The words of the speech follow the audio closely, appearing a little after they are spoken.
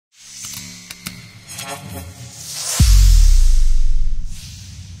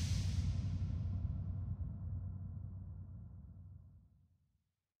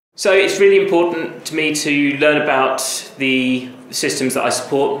So it's really important to me to learn about the systems that I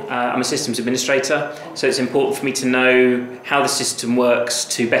support. I'm a systems administrator, so it's important for me to know how the system works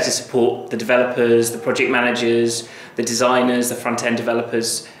to better support the developers, the project managers, the designers, the front-end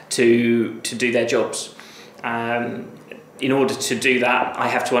developers to do their jobs. In order to do that, I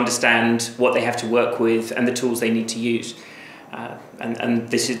have to understand what they have to work with and the tools they need to use. And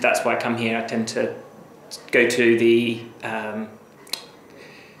that's why I come here. I tend to go to the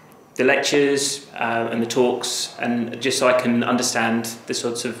lectures and the talks, and just so I can understand the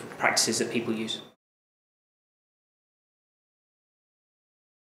sorts of practices that people use.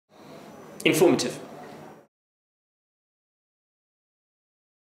 Informative.